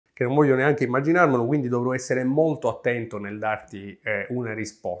che non voglio neanche immaginarmelo, quindi dovrò essere molto attento nel darti una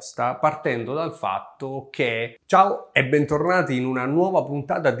risposta, partendo dal fatto che ciao e bentornati in una nuova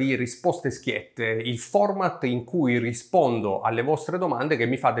puntata di Risposte Schiette, il format in cui rispondo alle vostre domande che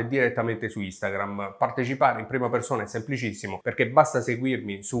mi fate direttamente su Instagram. Partecipare in prima persona è semplicissimo, perché basta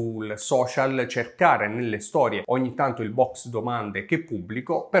seguirmi sul social, cercare nelle storie ogni tanto il box domande che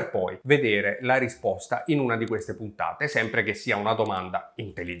pubblico per poi vedere la risposta in una di queste puntate, sempre che sia una domanda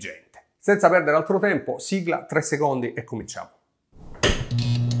intelligente. Senza perdere altro tempo, sigla, 3 secondi e cominciamo.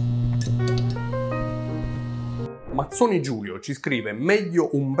 Mazzoni Giulio ci scrive: meglio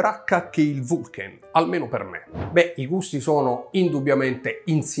un Bracca che il Vulcain, almeno per me. Beh, i gusti sono indubbiamente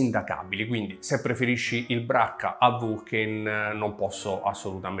insindacabili, quindi se preferisci il Bracca a Vulcain non posso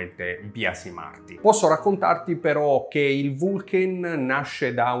assolutamente biasimarti. Posso raccontarti però che il Vulcain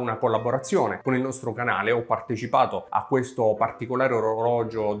nasce da una collaborazione con il nostro canale. Ho partecipato a questo particolare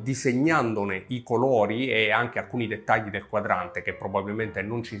orologio disegnandone i colori e anche alcuni dettagli del quadrante che probabilmente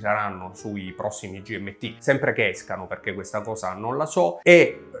non ci saranno sui prossimi GMT, sempre che escano, perché questa cosa non la so.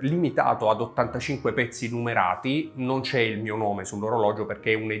 È limitato ad 85 pezzi numerati, non c'è il mio nome sull'orologio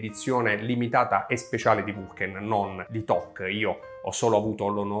perché è un'edizione limitata e speciale di Vulcain, non di TOC. Io ho solo avuto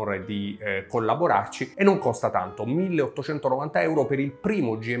l'onore di collaborarci e non costa tanto, 1890 euro per il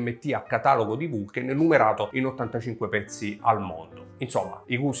primo GMT a catalogo di Vulcain numerato in 85 pezzi al mondo. Insomma,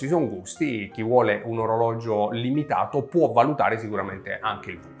 i gusti sono gusti, chi vuole un orologio limitato può valutare sicuramente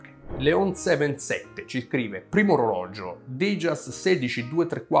anche il Vulcain. Leon77 ci scrive: primo orologio, Datejust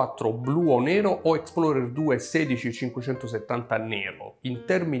 16234 blu o nero o Explorer 2 16570 nero? In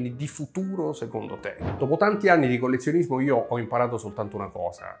termini di futuro, secondo te? Dopo tanti anni di collezionismo io ho imparato soltanto una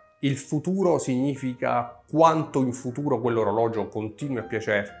cosa: il futuro significa quanto in futuro quell'orologio continui a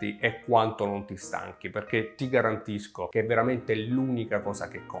piacerti e quanto non ti stanchi, perché ti garantisco che è veramente l'unica cosa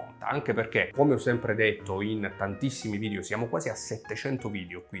che conta. Anche perché, come ho sempre detto in tantissimi video, siamo quasi a 700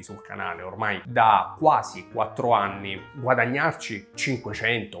 video qui sul canale ormai da quasi 4 anni, guadagnarci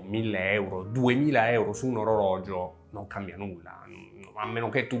 500, 1000 euro, 2000 euro su un orologio non cambia nulla, a meno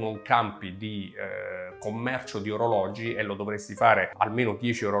che tu non campi di commercio di orologi, e lo dovresti fare almeno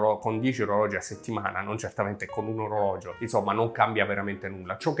con 10 orologi a settimana, non certamente con un orologio. Insomma, non cambia veramente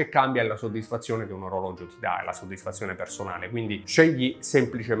nulla. Ciò che cambia è la soddisfazione che un orologio ti dà, è la soddisfazione personale, quindi scegli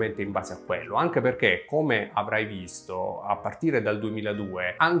semplicemente in base a quello. Anche perché, come avrai visto, a partire dal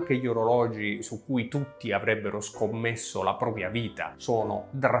 2002 anche gli orologi su cui tutti avrebbero scommesso la propria vita sono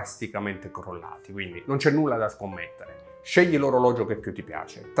drasticamente crollati, quindi non c'è nulla da scommettere. Scegli l'orologio che più ti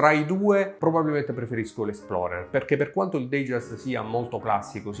piace. Tra i due probabilmente preferisco l'Explorer, perché per quanto il Datejust sia molto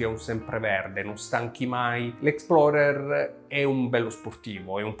classico, sia un sempreverde, non stanchi mai, l'Explorer è un bello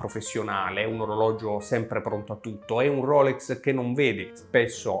sportivo, è un professionale, è un orologio sempre pronto a tutto, è un Rolex che non vedi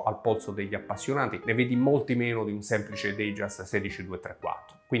spesso al polso degli appassionati, ne vedi molti meno di un semplice Datejust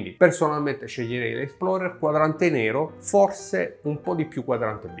 16234. Quindi personalmente sceglierei l'Explorer, quadrante nero, forse un po' di più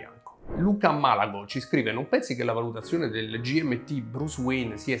quadrante bianco. Luca Malago ci scrive: non pensi che la valutazione del GMT Bruce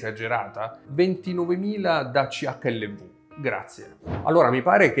Wayne sia esagerata? 29.000 da CHLV, grazie. Allora, mi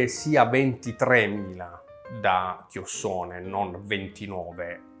pare che sia 23.000 da Chiossone, non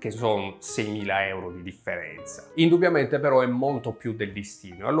 29, che sono 6.000 euro di differenza. Indubbiamente però è molto più del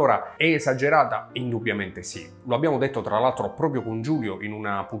listino. Allora, è esagerata? Indubbiamente sì. Lo abbiamo detto tra l'altro proprio con Giulio in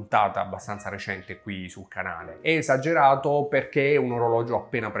una puntata abbastanza recente qui sul canale. È esagerato perché è un orologio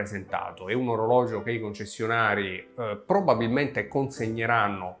appena presentato, è un orologio che i concessionari probabilmente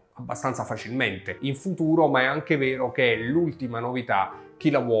consegneranno abbastanza facilmente in futuro, ma è anche vero che l'ultima novità, chi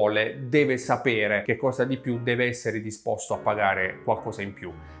la vuole deve sapere che cosa di più, deve essere disposto a pagare qualcosa in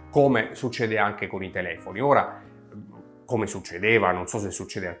più, come succede anche con i telefoni. Ora, come succedeva, non so se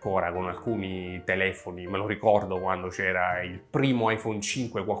succede ancora con alcuni telefoni, me lo ricordo quando c'era il primo iPhone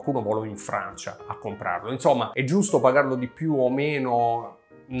 5, qualcuno volò in Francia a comprarlo. Insomma, è giusto pagarlo di più o meno?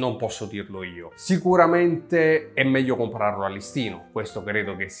 Non posso dirlo io. Sicuramente è meglio comprarlo a listino, questo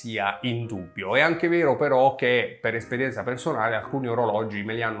credo che sia indubbio. È anche vero però che, per esperienza personale, alcuni orologi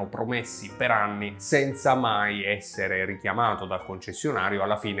me li hanno promessi per anni senza mai essere richiamato dal concessionario.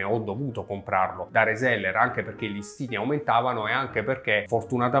 Alla fine ho dovuto comprarlo da reseller, anche perché i listini aumentavano e anche perché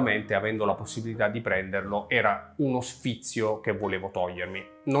fortunatamente, avendo la possibilità di prenderlo, era uno sfizio che volevo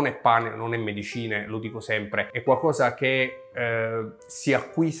togliermi. Non è pane, non è medicine, lo dico sempre, è qualcosa che si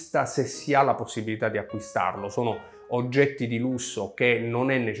acquista se si ha la possibilità di acquistarlo. Sono oggetti di lusso che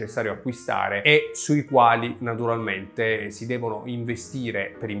non è necessario acquistare e sui quali naturalmente si devono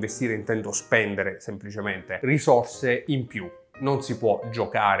investire, per investire intendo spendere semplicemente, risorse in più. Non si può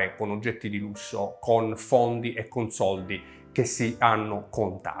giocare con oggetti di lusso con fondi e con soldi che si hanno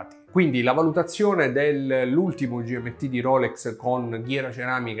contati. Quindi la valutazione dell'ultimo GMT di Rolex con ghiera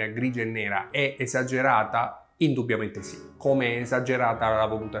ceramica grigia e nera è esagerata? Indubbiamente sì. Come è esagerata la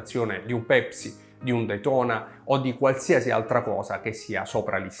valutazione di un Pepsi, di un Daytona o di qualsiasi altra cosa che sia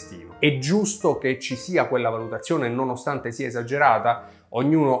sopra listino. È giusto che ci sia quella valutazione nonostante sia esagerata?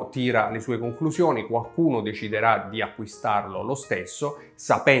 Ognuno tira le sue conclusioni, qualcuno deciderà di acquistarlo lo stesso,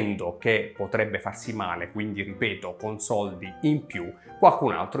 sapendo che potrebbe farsi male, quindi ripeto, con soldi in più,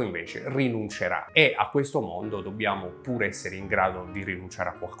 qualcun altro invece rinuncerà. E a questo mondo dobbiamo pure essere in grado di rinunciare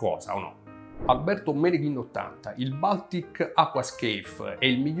a qualcosa, o no? Alberto Mereghin 80, il Baltic Aquascape è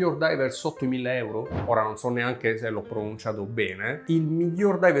il miglior diver sotto i 1000 euro? Ora non so neanche se l'ho pronunciato bene. Il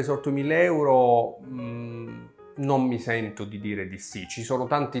miglior diver sotto i 1000 euro non mi sento di dire di sì. Ci sono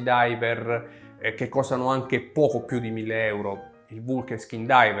tanti diver che costano anche poco più di 1000 euro. Il Vulcain Skin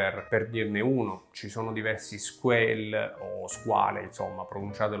Diver, per dirne uno, ci sono diversi Squale o Squale, insomma,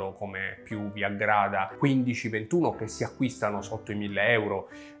 pronunciatelo come più vi aggrada, 15-21 che si acquistano sotto i 1000 euro,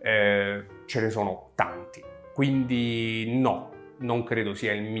 ce ne sono tanti. Quindi no, non credo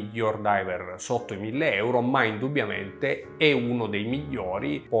sia il miglior diver sotto i 1000 euro, ma indubbiamente è uno dei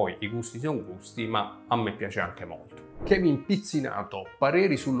migliori. Poi i gusti sono gusti, ma a me piace anche molto. Kevin Pizzinato,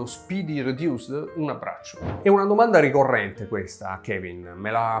 pareri sullo Speedy Reduced? Un abbraccio. È una domanda ricorrente questa, Kevin,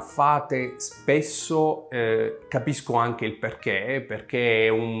 me la fate spesso, capisco anche il perché è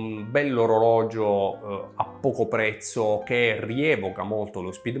un bell'orologio a poco prezzo che rievoca molto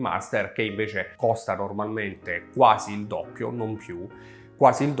lo Speedmaster, che invece costa normalmente quasi il doppio, non più.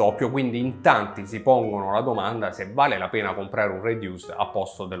 Quasi il doppio, quindi in tanti si pongono la domanda se vale la pena comprare un Reduced a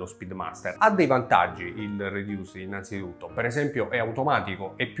posto dello Speedmaster. Ha dei vantaggi il Reduced innanzitutto, per esempio è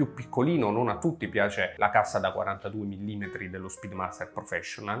automatico, è più piccolino, non a tutti piace la cassa da 42 mm dello Speedmaster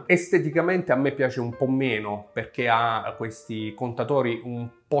Professional. Esteticamente a me piace un po' meno perché ha questi contatori un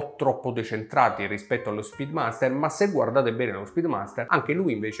po' troppo decentrati rispetto allo Speedmaster, ma se guardate bene lo Speedmaster, anche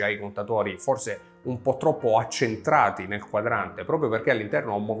lui invece ha i contatori forse un po' troppo accentrati nel quadrante, proprio perché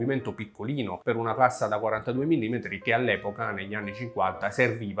all'interno ha un movimento piccolino per una cassa da 42 mm che all'epoca, negli anni 50,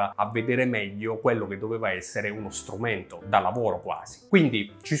 serviva a vedere meglio quello che doveva essere uno strumento da lavoro quasi.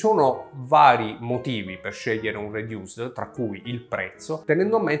 Quindi ci sono vari motivi per scegliere un Reduced, tra cui il prezzo,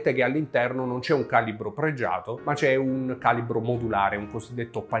 tenendo a mente che all'interno non c'è un calibro pregiato, ma c'è un calibro modulare, un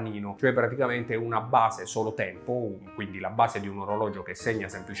cosiddetto panino, cioè praticamente una base solo tempo, quindi la base di un orologio che segna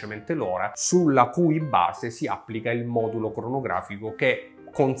semplicemente l'ora, sulla cui base si applica il modulo cronografico che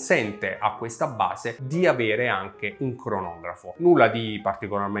consente a questa base di avere anche un cronografo. Nulla di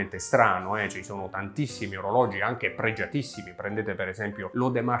particolarmente strano, ci sono tantissimi orologi anche pregiatissimi, prendete per esempio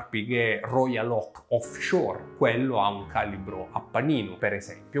l'Audemars Piguet Royal Oak Offshore, quello ha un calibro a panino per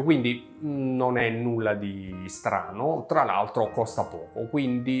esempio, quindi non è nulla di strano, tra l'altro costa poco,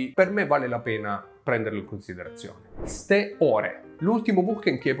 quindi per me vale la pena prenderlo in considerazione. Ste ore. L'ultimo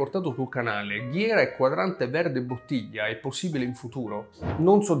Vulcain che hai portato sul canale, ghiera e quadrante verde bottiglia, è possibile in futuro?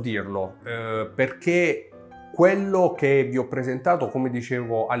 Non so dirlo, perché quello che vi ho presentato, come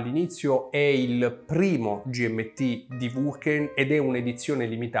dicevo all'inizio, è il primo GMT di Vulcain ed è un'edizione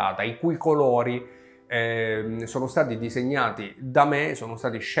limitata, i cui colori sono stati disegnati da me, sono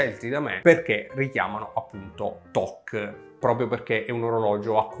stati scelti da me perché richiamano appunto TOC, proprio perché è un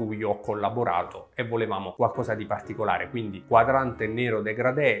orologio a cui ho collaborato e volevamo qualcosa di particolare, quindi quadrante nero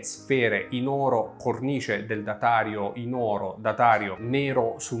degradé, sfere in oro, cornice del datario in oro, datario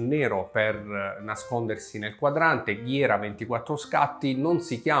nero su nero per nascondersi nel quadrante, ghiera 24 scatti, non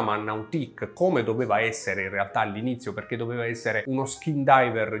si chiama Nautique come doveva essere in realtà all'inizio perché doveva essere uno skin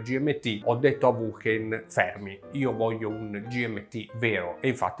diver GMT. Ho detto a Vulcain fermi, io voglio un GMT vero e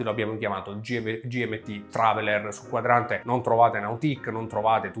infatti lo abbiamo chiamato GMT Traveler. Su quadrante non trovate Nautique, non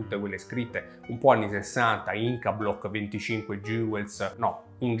trovate tutte quelle scritte un po' anni 60, Inca Block 25 Jewels, no,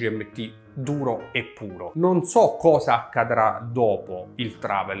 un GMT duro e puro. Non so cosa accadrà dopo il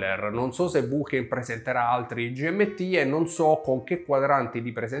Traveler, non so se Vulcain presenterà altri GMT e non so con che quadranti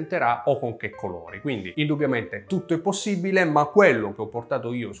li presenterà o con che colori, quindi indubbiamente tutto è possibile, ma quello che ho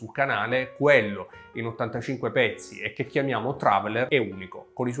portato io sul canale, quello in 85 pezzi e che chiamiamo Traveler, è unico,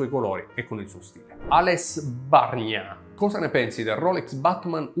 con i suoi colori e con il suo stile. Alex Barnia. Cosa ne pensi del Rolex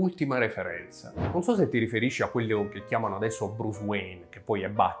Batman ultima referenza? Non so se ti riferisci a quello che chiamano adesso Bruce Wayne, che poi è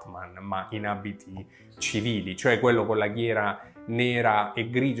Batman, ma in abiti civili, cioè quello con la ghiera nera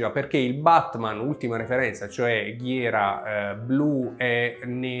e grigia, perché il Batman ultima referenza, cioè ghiera blu e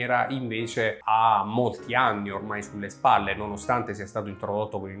nera, invece ha molti anni ormai sulle spalle, nonostante sia stato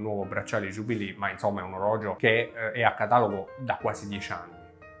introdotto con il nuovo bracciale Jubilee, ma insomma è un orologio che è a catalogo da quasi 10 anni.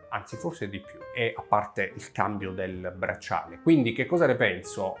 anzi forse di più, e a parte il cambio del bracciale. Quindi che cosa ne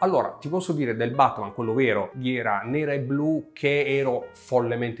penso? Allora, ti posso dire del Batman, quello vero, di era nera e blu, che ero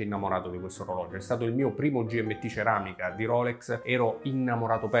follemente innamorato di questo orologio. È stato il mio primo GMT ceramica di Rolex, ero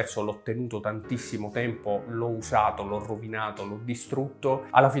innamorato perso, l'ho tenuto tantissimo tempo, l'ho usato, l'ho rovinato, l'ho distrutto,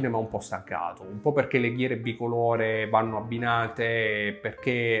 alla fine mi ha un po' stancato, un po' perché le ghiere bicolore vanno abbinate,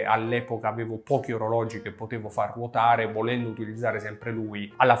 perché all'epoca avevo pochi orologi che potevo far ruotare, volendo utilizzare sempre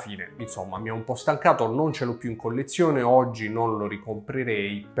lui. Alla fine, insomma, mi ha un po' stancato, non ce l'ho più in collezione, oggi non lo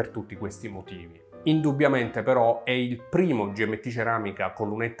ricomprerei per tutti questi motivi. Indubbiamente però è il primo GMT ceramica con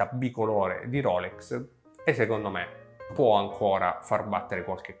lunetta bicolore di Rolex e secondo me può ancora far battere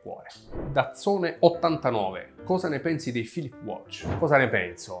qualche cuore. Dazzone 89, cosa ne pensi dei Philip Watch? Cosa ne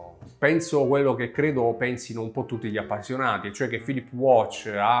penso? Penso quello che credo pensino un po' tutti gli appassionati, cioè che Philip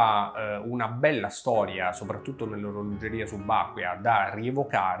Watch ha una bella storia, soprattutto nell'orologeria subacquea, da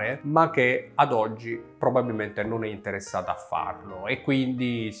rievocare, ma che ad oggi probabilmente non è interessata a farlo, e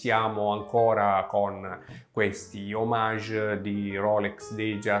quindi siamo ancora con questi homage di Rolex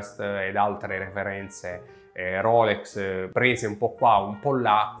Digest ed altre referenze Rolex prese un po' qua, un po'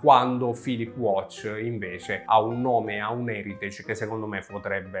 là, quando Philip Watch invece ha un nome, ha un heritage che secondo me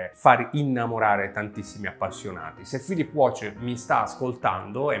potrebbe far innamorare tantissimi appassionati. Se Philip Watch mi sta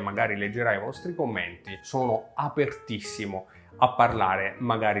ascoltando e magari leggerà i vostri commenti, sono apertissimo a parlare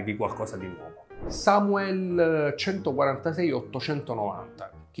magari di qualcosa di nuovo. Samuel 146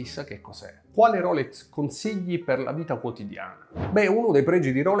 890, chissà che cos'è. Quale Rolex consigli per la vita quotidiana? Beh, uno dei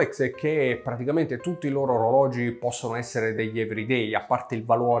pregi di Rolex è che praticamente tutti i loro orologi possono essere degli everyday, a parte il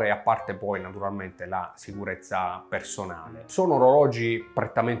valore, a parte poi naturalmente la sicurezza personale. Sono orologi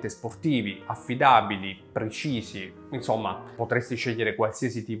prettamente sportivi, affidabili, precisi, insomma potresti scegliere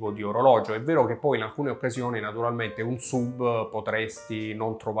qualsiasi tipo di orologio. È vero che poi in alcune occasioni naturalmente un sub potresti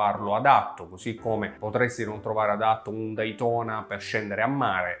non trovarlo adatto, così come potresti non trovare adatto un Daytona per scendere a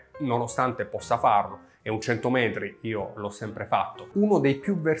mare, nonostante possa farlo, e un 100 metri io l'ho sempre fatto. Uno dei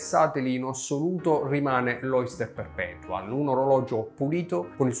più versatili in assoluto rimane l'Oyster Perpetual, un orologio pulito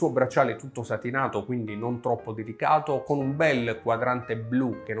con il suo bracciale tutto satinato, quindi non troppo delicato, con un bel quadrante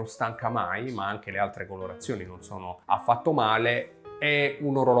blu che non stanca mai, ma anche le altre colorazioni non sono affatto male. È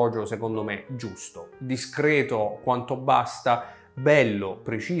un orologio secondo me giusto, discreto quanto basta, bello,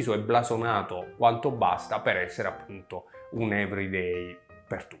 preciso e blasonato quanto basta per essere appunto un everyday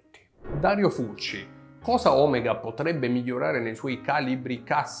per tutti. Dario Fucci, cosa Omega potrebbe migliorare nei suoi calibri,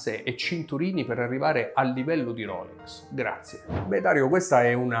 casse e cinturini per arrivare al livello di Rolex? Grazie. Beh Dario, questa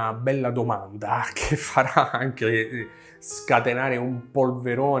è una bella domanda che farà anche scatenare un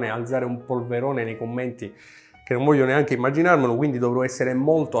polverone, alzare un polverone nei commenti che non voglio neanche immaginarmelo, quindi dovrò essere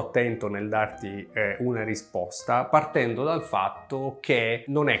molto attento nel darti una risposta, partendo dal fatto che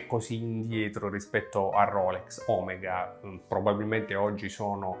non è così indietro rispetto a Rolex. Omega probabilmente oggi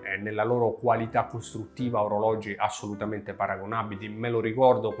sono nella loro qualità costruttiva orologi assolutamente paragonabili. Me lo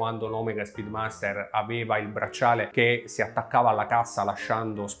ricordo quando l'Omega Speedmaster aveva il bracciale che si attaccava alla cassa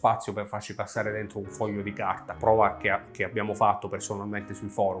lasciando spazio per farci passare dentro un foglio di carta, prova che abbiamo fatto personalmente sui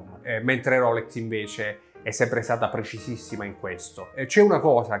forum, mentre Rolex invece è sempre stata precisissima in questo. C'è una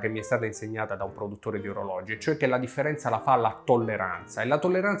cosa che mi è stata insegnata da un produttore di orologi, cioè che la differenza la fa la tolleranza, e la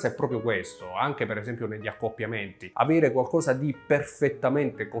tolleranza è proprio questo, anche per esempio negli accoppiamenti, avere qualcosa di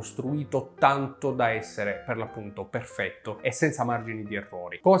perfettamente costruito tanto da essere per l'appunto perfetto e senza margini di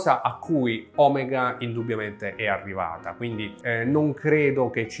errori, cosa a cui Omega indubbiamente è arrivata. Quindi non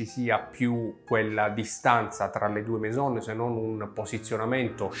credo che ci sia più quella distanza tra le due maison, se non un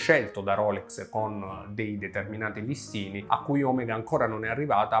posizionamento scelto da Rolex con dei determinati listini a cui Omega ancora non è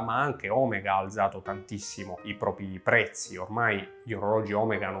arrivata, ma anche Omega ha alzato tantissimo i propri prezzi. Ormai gli orologi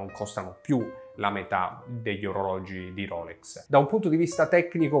Omega non costano più la metà degli orologi di Rolex. Da un punto di vista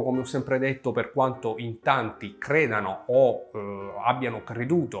tecnico, come ho sempre detto, per quanto in tanti credano o abbiano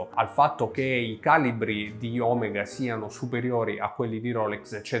creduto al fatto che i calibri di Omega siano superiori a quelli di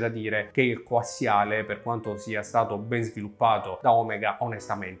Rolex, c'è da dire che il coassiale, per quanto sia stato ben sviluppato da Omega,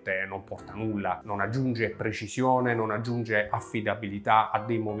 onestamente non porta nulla, non aggiunge precisione, non aggiunge affidabilità a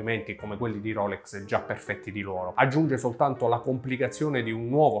dei movimenti come quelli di Rolex già perfetti di loro, aggiunge soltanto la complicazione di un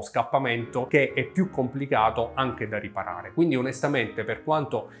nuovo scappamento che è più complicato anche da riparare. Quindi onestamente, per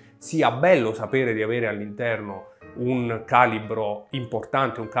quanto sia bello sapere di avere all'interno un calibro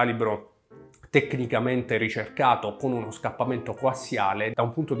importante, un calibro tecnicamente ricercato con uno scappamento coassiale, da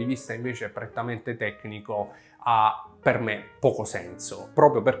un punto di vista invece prettamente tecnico ha per me poco senso,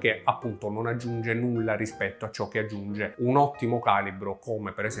 proprio perché appunto non aggiunge nulla rispetto a ciò che aggiunge un ottimo calibro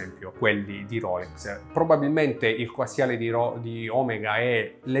come per esempio quelli di Rolex. Probabilmente il quassiale di Omega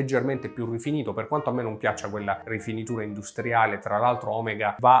è leggermente più rifinito, per quanto a me non piaccia quella rifinitura industriale. Tra l'altro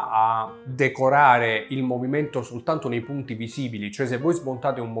Omega va a decorare il movimento soltanto nei punti visibili, cioè se voi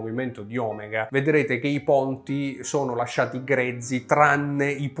smontate un movimento di Omega vedrete che i ponti sono lasciati grezzi tranne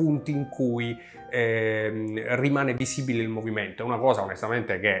i punti in cui rimane visibile il movimento. È una cosa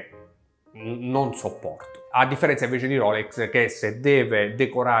onestamente che non sopporto. A differenza invece di Rolex, che se deve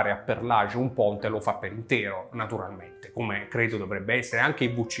decorare a perlage un ponte lo fa per intero, naturalmente, come credo dovrebbe essere. Anche i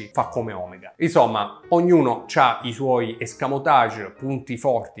VC fa come Omega. Insomma, ognuno ha i suoi escamotage, punti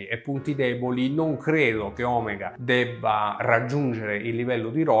forti e punti deboli. Non credo che Omega debba raggiungere il livello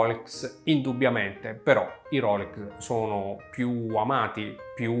di Rolex, indubbiamente, però i Rolex sono più amati,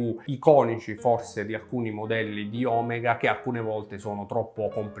 più iconici forse di alcuni modelli di Omega, che alcune volte sono troppo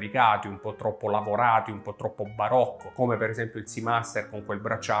complicati, un po' troppo lavorati, un po' troppo barocco, come per esempio il Seamaster con quel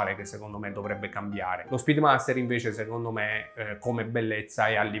bracciale che secondo me dovrebbe cambiare. Lo Speedmaster invece secondo me come bellezza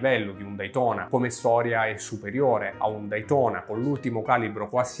è a livello di un Daytona, come storia è superiore a un Daytona, con l'ultimo calibro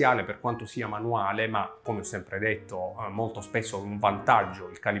coassiale, per quanto sia manuale, ma come ho sempre detto molto spesso è un vantaggio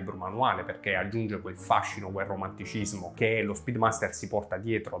il calibro manuale, perché aggiunge quel fascino, quel romanticismo che lo Speedmaster si porta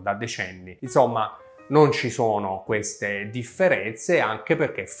dietro da decenni. Insomma, non ci sono queste differenze, anche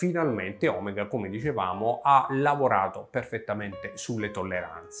perché finalmente Omega, come dicevamo, ha lavorato perfettamente sulle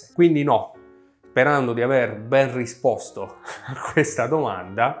tolleranze. Quindi no, sperando di aver ben risposto a questa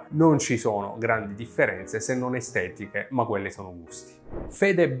domanda, non ci sono grandi differenze, se non estetiche, ma quelle sono gusti.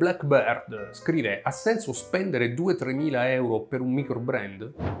 Fede Blackbird scrive: ha senso spendere 2-3 mila euro per un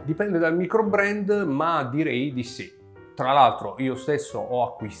microbrand? Dipende dal microbrand, ma direi di sì. Tra l'altro io stesso ho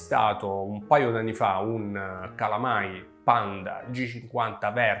acquistato un paio d'anni fa un calamai Panda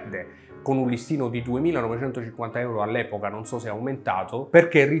G50 verde con un listino di 2.950 euro all'epoca, non so se è aumentato,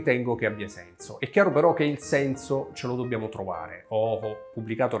 perché ritengo che abbia senso. È chiaro però che il senso ce lo dobbiamo trovare. Ho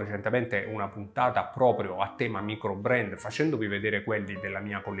pubblicato recentemente una puntata proprio a tema micro brand, facendovi vedere quelli della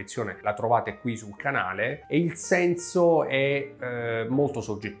mia collezione, la trovate qui sul canale, e il senso è molto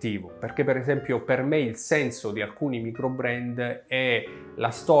soggettivo, perché per esempio per me il senso di alcuni micro brand è la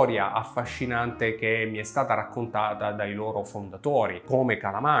storia affascinante che mi è stata raccontata dai loro fondatori, come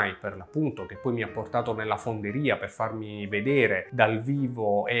Calamai per l'appunto, che poi mi ha portato nella fonderia per farmi vedere dal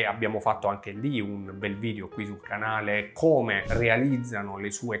vivo, e abbiamo fatto anche lì un bel video qui sul canale, come realizzano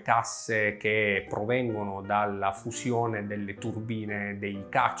le sue casse che provengono dalla fusione delle turbine dei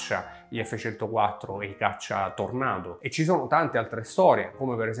caccia, gli F104 e i caccia Tornado. E ci sono tante altre storie,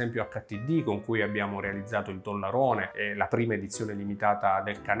 come per esempio HTD, con cui abbiamo realizzato il Dollarone, la prima edizione limitata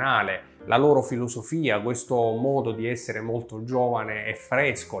del canale, la loro filosofia, questo modo di essere molto giovane e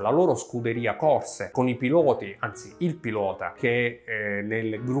fresco, la loro scuderia corse con i piloti, anzi il pilota che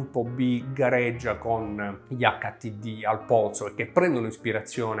nel gruppo B gareggia con gli HTD al polso e che prendono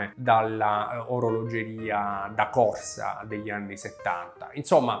ispirazione dalla orologeria da corsa degli anni 70.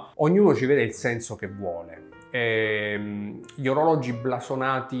 Insomma, ognuno ci vede il senso che vuole. Gli orologi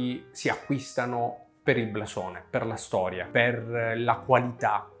blasonati si acquistano per il blasone, per la storia, per la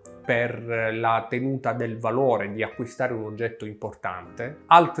qualità, per la tenuta del valore di acquistare un oggetto importante.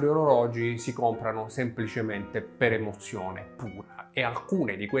 Altri orologi si comprano semplicemente per emozione pura, e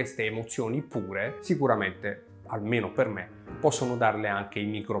alcune di queste emozioni pure sicuramente, almeno per me, possono darle anche i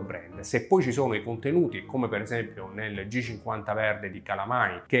micro brand. Se poi ci sono i contenuti, come per esempio nel G50 verde di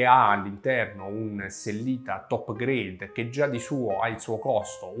Calamai, che ha all'interno un Sellita top grade che già di suo ha il suo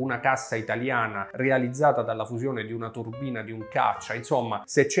costo, una cassa italiana realizzata dalla fusione di una turbina di un caccia, insomma,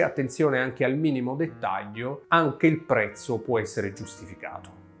 se c'è attenzione anche al minimo dettaglio, anche il prezzo può essere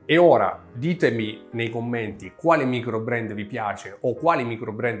giustificato. E ora ditemi nei commenti quale micro brand vi piace o quali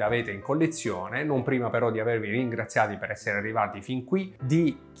micro brand avete in collezione, non prima però di avervi ringraziati per essere arrivati fin qui,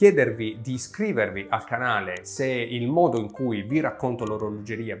 di chiedervi di iscrivervi al canale se il modo in cui vi racconto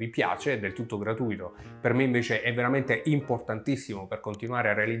l'orologeria vi piace, è del tutto gratuito, per me invece è veramente importantissimo per continuare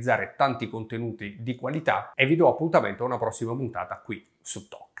a realizzare tanti contenuti di qualità, e vi do appuntamento a una prossima puntata qui su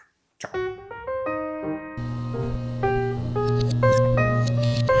TOC.